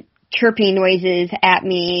 making chirping noises at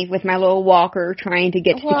me with my little walker trying to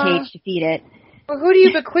get to the cage to feed it. Well, who do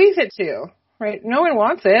you bequeath it to? Right? No one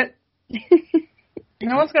wants it.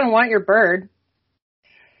 No one's going to want your bird.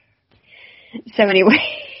 So anyway.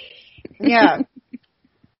 Yeah.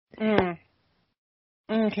 Okay.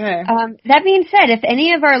 That being said, if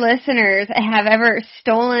any of our listeners have ever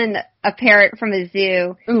stolen a parrot from a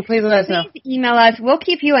zoo, ooh, please let us know. Email us. We'll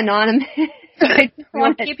keep you anonymous.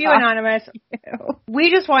 We'll keep you anonymous.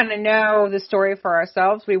 We just want to know the story for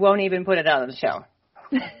ourselves. We won't even put it out on the show.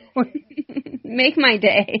 Make my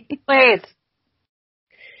day. Please.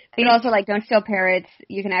 But also, like, don't steal parrots.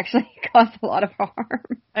 You can actually cause a lot of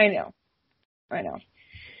harm. I know.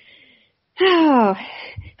 Oh.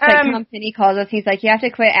 Tom Finney calls us. He's like, you have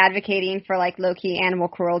to quit advocating for, like, low-key animal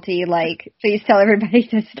cruelty. Like, please tell everybody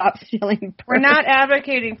to stop stealing birds. We're not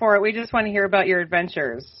advocating for it. We just want to hear about your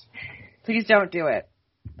adventures. Please don't do it.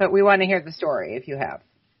 But we want to hear the story if you have.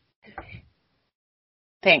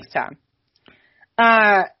 Thanks, Tom.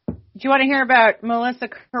 Do you want to hear about Melissa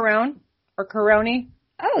Carone or Caroni?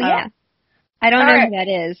 Oh, yeah. I don't know who that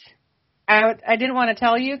is. I didn't want to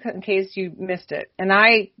tell you in case you missed it. And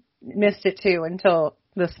I missed it, too, until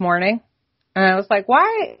this morning. And I was like,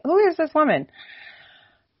 why? Who is this woman?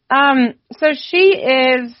 So she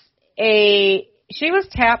was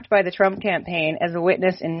tapped by the Trump campaign as a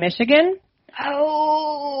witness in Michigan.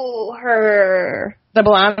 Oh, her. The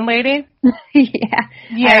blonde lady? Yeah.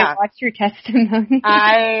 I watched her testimony.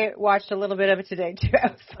 I watched a little bit of it today, too.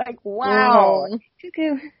 I was like, wow.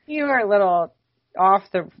 Cuckoo. You are a little off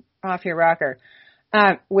your rocker,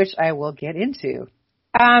 which I will get into.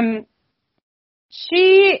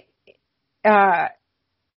 She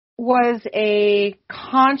was a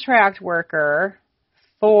contract worker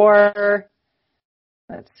for,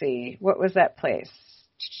 let's see, what was that place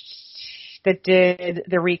that did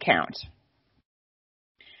the recount?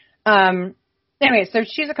 Anyway, so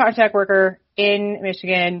she's a contract worker in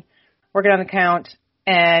Michigan working on the count,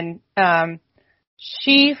 and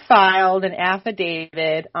she filed an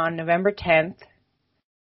affidavit on November 10th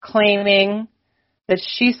claiming that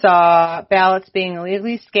she saw ballots being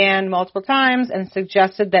illegally scanned multiple times and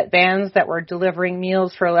suggested that vans that were delivering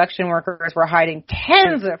meals for election workers were hiding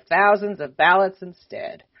tens of thousands of ballots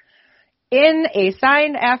instead. In a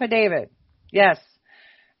signed affidavit. Yes.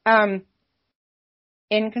 In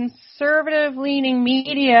conservative-leaning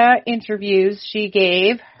media interviews she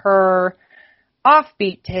gave, her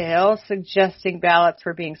offbeat tale suggesting ballots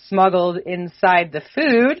were being smuggled inside the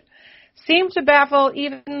food seemed to baffle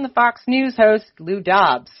even the Fox News host Lou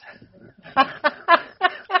Dobbs.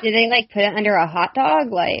 Did they, like, put it under a hot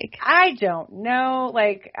dog? Like, I don't know.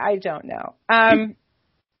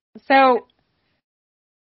 So,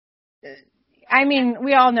 I mean,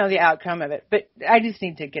 we all know the outcome of it, but I just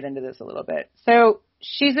need to get into this a little bit. So,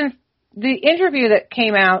 she's in the interview that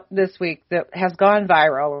came out this week that has gone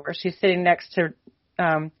viral, where she's sitting next to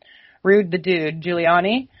Rude the Dude,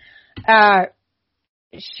 Giuliani.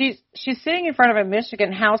 She's sitting in front of a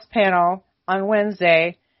Michigan House panel on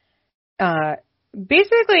Wednesday,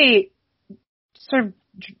 basically sort of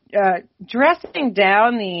dressing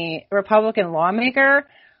down the Republican lawmaker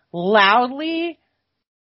loudly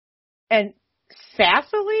and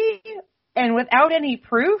sassily and without any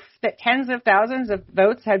proof that tens of thousands of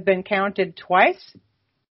votes had been counted twice.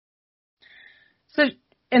 So,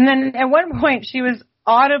 and then at one point she was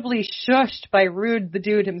audibly shushed by Rude the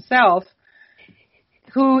Dude himself,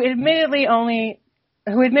 who admittedly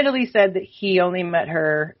said that he only met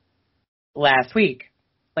her last week,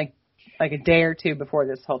 like a day or two before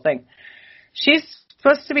this whole thing. She's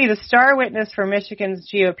supposed to be the star witness for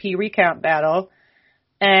Michigan's GOP recount battle,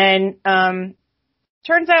 and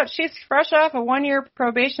turns out she's fresh off a 1-year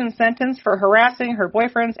probation sentence for harassing her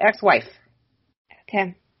boyfriend's ex-wife.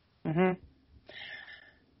 Okay. Mm-hmm.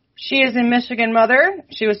 She is a Michigan mother.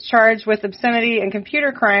 She was charged with obscenity and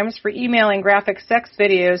computer crimes for emailing graphic sex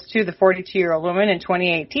videos to the 42-year-old woman in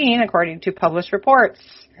 2018, according to published reports.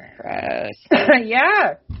 Gross.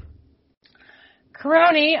 Yeah.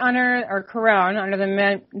 Carone, under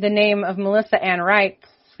the name of Melissa Ann Wright,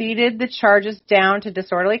 pleaded the charges down to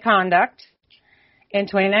disorderly conduct in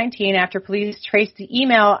 2019 after police traced the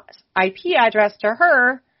email IP address to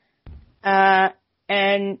her,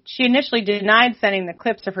 and she initially denied sending the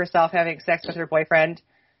clips of herself having sex with her boyfriend,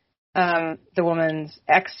 the woman's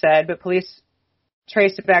ex said, but police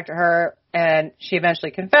traced it back to her, and she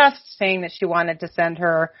eventually confessed, saying that she wanted to send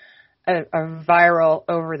her a viral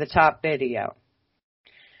over-the-top video.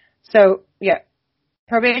 So, yeah,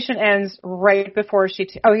 probation ends right before here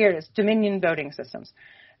it is, Dominion Voting Systems.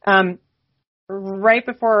 Right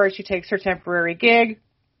before she takes her temporary gig,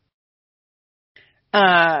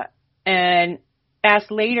 and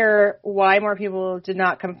asked later why more people did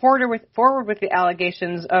not come forward with the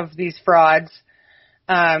allegations of these frauds.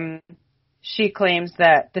 She claims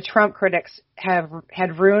that the Trump critics had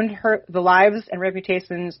ruined the lives and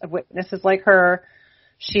reputations of witnesses like her.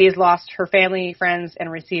 She has lost her family, friends,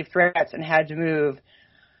 and received threats and had to move.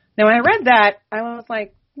 Now, when I read that, I was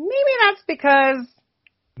like, maybe that's because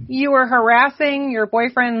you were harassing your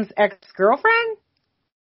boyfriend's ex-girlfriend?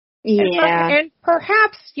 Yeah. And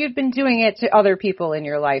perhaps you'd been doing it to other people in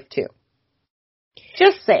your life, too.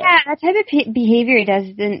 Just saying. Yeah, that type of behavior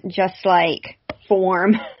doesn't just,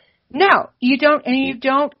 form. No, you don't, and you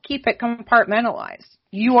don't keep it compartmentalized.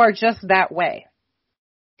 You are just that way.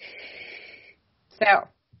 So,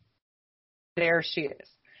 there she is.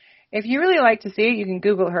 If you really like to see it, you can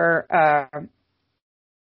Google her,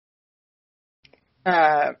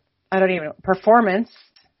 performance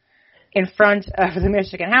in front of the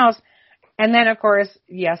Michigan House. And then, of course,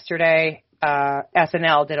 yesterday,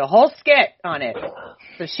 SNL did a whole skit on it.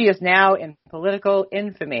 So she is now in political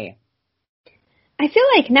infamy. I feel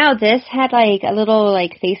like now this had a little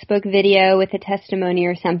Facebook video with a testimony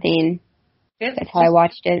or something. That's how I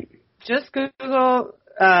watched it. Just Google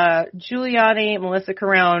Giuliani, Melissa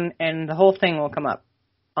Carone, and the whole thing will come up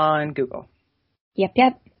on Google. Yep.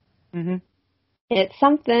 Mm-hmm. It's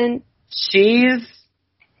something. She's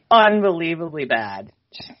unbelievably bad.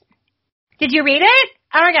 Did you read it?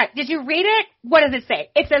 Oh my God, did you read it? What does it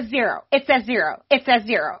say? It says 0. It says 0. It says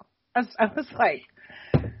 0. I was like,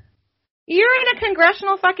 you're in a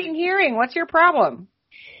congressional fucking hearing. What's your problem?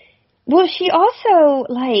 Well, she also,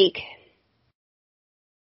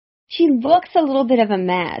 she looks a little bit of a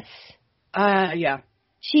mess. Yeah.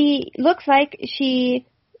 She looks like she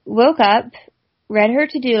woke up, read her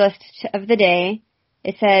to-do list of the day.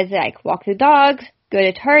 It says, walk the dogs, go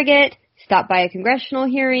to Target, stop by a congressional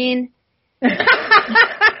hearing.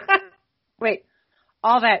 Wait,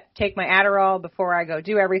 all that, take my Adderall before I go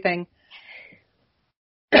do everything.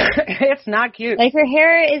 It's not cute. Her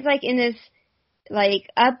hair is, in this,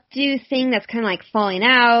 updo thing that's kind of, falling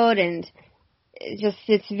out, and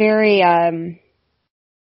it's very,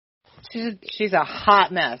 She's a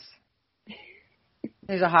hot mess.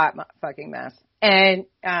 She's a hot fucking mess. And,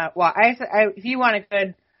 if you want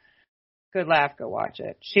a good laugh, go watch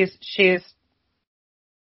it.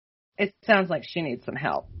 It sounds like she needs some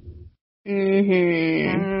help.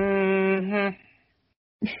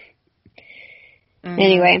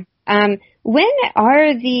 Anyway, when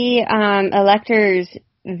are the electors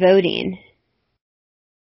voting?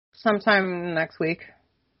 Sometime next week.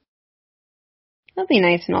 It'll be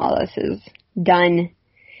nice when all this is done.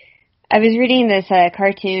 I was reading this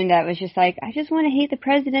cartoon that was just I just want to hate the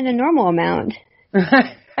president a normal amount.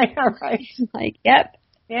 I know, right? Yep.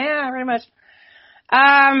 Yeah, very much.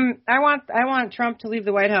 I want Trump to leave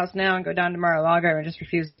the White House now and go down to Mar-a-Lago and just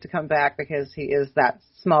refuse to come back because he is that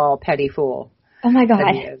small, petty fool. Oh my God.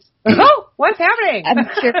 That he is. Oh, what's happening? I'm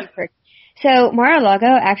sure. So Mar-a-Lago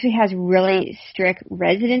actually has really strict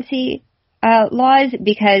residency laws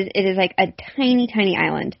because it is a tiny, tiny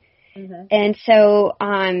island. Mm-hmm. And so,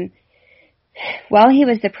 while he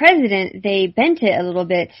was the president, they bent it a little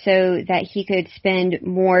bit so that he could spend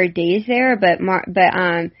more days there. But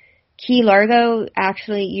Key Largo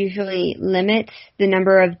actually usually limits the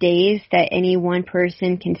number of days that any one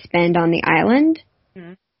person can spend on the island.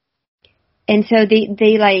 Mm-hmm. And so they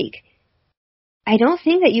I don't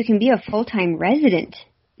think that you can be a full-time resident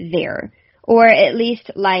there. Or at least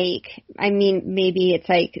maybe it's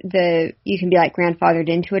you can be grandfathered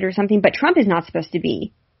into it or something, but Trump is not supposed to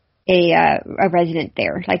be a resident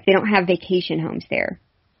there. They don't have vacation homes there.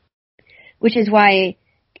 Which is why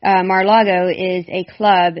Mar-a-Lago is a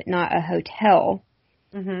club, not a hotel.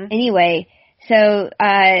 Mm-hmm. Anyway, so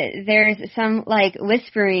there's some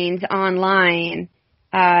whisperings online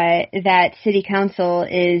that city council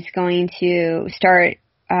is going to start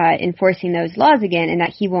enforcing those laws again, and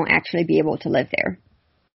that he won't actually be able to live there.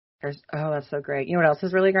 That's so great. You know what else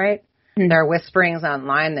is really great? Mm-hmm. There are whisperings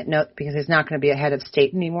online that because he's not going to be a head of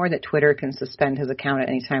state anymore, that Twitter can suspend his account at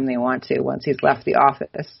any time they want to once he's left the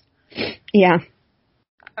office. Yeah.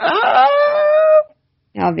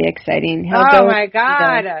 That'll be exciting. Oh my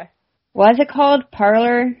God. What is it called?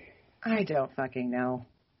 Parlor? I don't fucking know.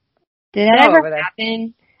 Did that ever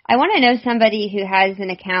happen? I want to know somebody who has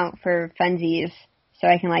an account for funsies so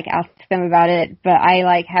I can, like, ask them about it, but I,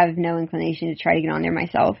 like, have no inclination to try to get on there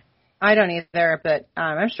myself. I don't either, but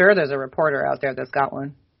I'm sure there's a reporter out there that's got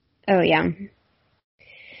one. Oh, yeah.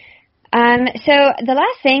 So the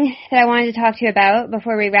last thing that I wanted to talk to you about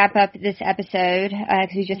before we wrap up this episode,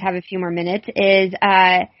 because we just have a few more minutes, is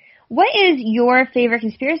what is your favorite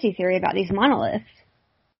conspiracy theory about these monoliths?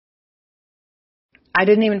 I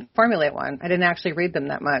didn't even formulate one. I didn't actually read them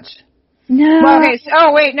that much. No. Well, okay.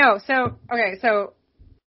 So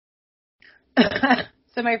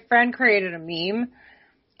so my friend created a meme,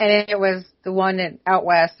 and it was the one out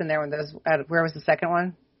west, and there was where was the second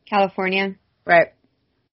one? California. Right.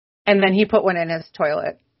 And then he put one in his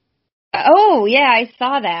toilet. Oh, yeah, I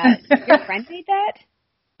saw that. Your friend made that?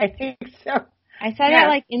 I think so. I saw that,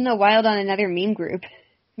 like, in the wild on another meme group.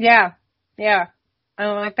 Yeah.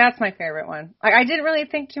 I'm like, that's my favorite one. Like, I didn't really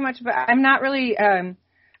think too much about. I'm not really.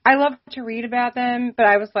 I love to read about them, but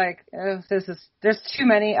I was like, there's too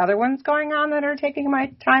many other ones going on that are taking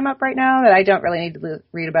my time up right now that I don't really need to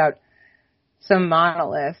read about some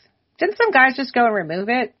monolith. Didn't some guys just go and remove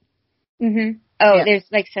it? Mm-hmm. Oh, yeah. There's,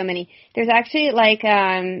 like, so many. There's actually, like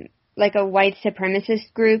a white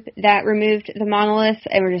supremacist group that removed the monolith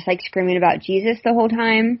and were just, like, screaming about Jesus the whole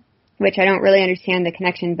time, which I don't really understand the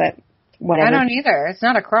connection, but whatever. I don't either. It's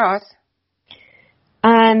not a cross.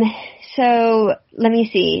 So let me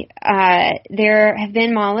see. There have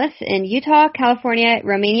been monoliths in Utah, California,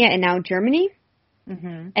 Romania, and now Germany.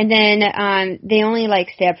 Mm-hmm. And then they only, like,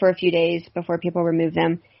 stay up for a few days before people remove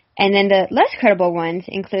them. And then the less credible ones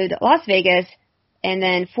include Las Vegas, and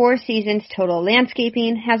then Four Seasons Total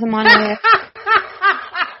Landscaping has a monolith.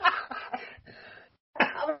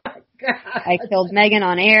 Oh my God. I killed Megan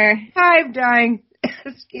on air. I'm dying.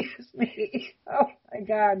 Excuse me. Oh my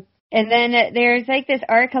God. And then there's, like, this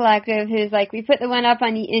art collective who's like, we put the one up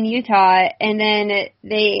in Utah, and then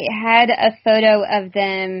they had a photo of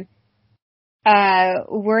them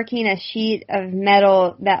working a sheet of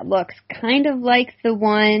metal that looks kind of like the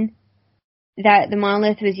one that the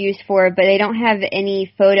monolith was used for, but they don't have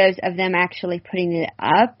any photos of them actually putting it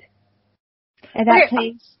up at that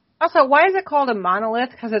place. Also, why is it called a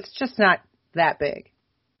monolith? Because it's just not that big.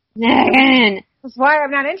 Megan! That's why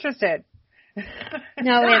I'm not interested.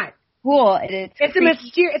 No, it's cool.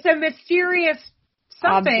 It's a mysterious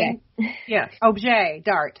something. Object. Yeah, objet,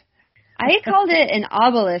 dart. I called it an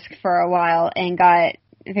obelisk for a while and got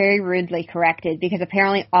very rudely corrected because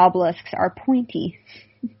apparently obelisks are pointy.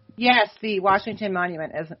 Yes, the Washington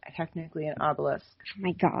Monument is technically an obelisk. Oh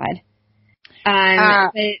my God.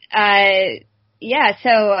 Yeah,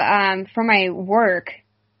 so for my work,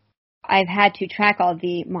 I've had to track all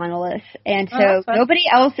the monoliths, and so nobody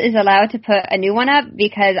else is allowed to put a new one up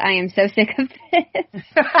because I am so sick of it.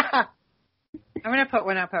 I'm going to put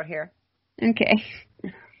one up out here. Okay.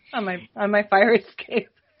 On my fire escape.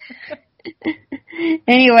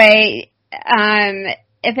 Anyway,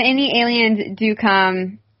 if any aliens do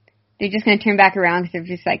come, they're just going to turn back around because they're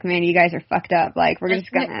just like, man, you guys are fucked up. Like, we're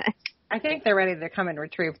just going to... I think they're ready to come and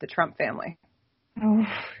retrieve the Trump family. Oh.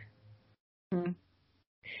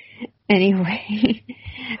 Anyway.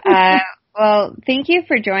 Well, thank you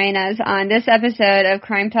for joining us on this episode of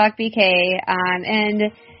Crime Talk BK.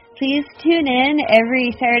 And please tune in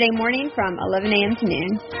every Saturday morning from 11 a.m. to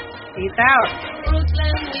noon. Peace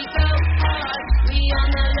out.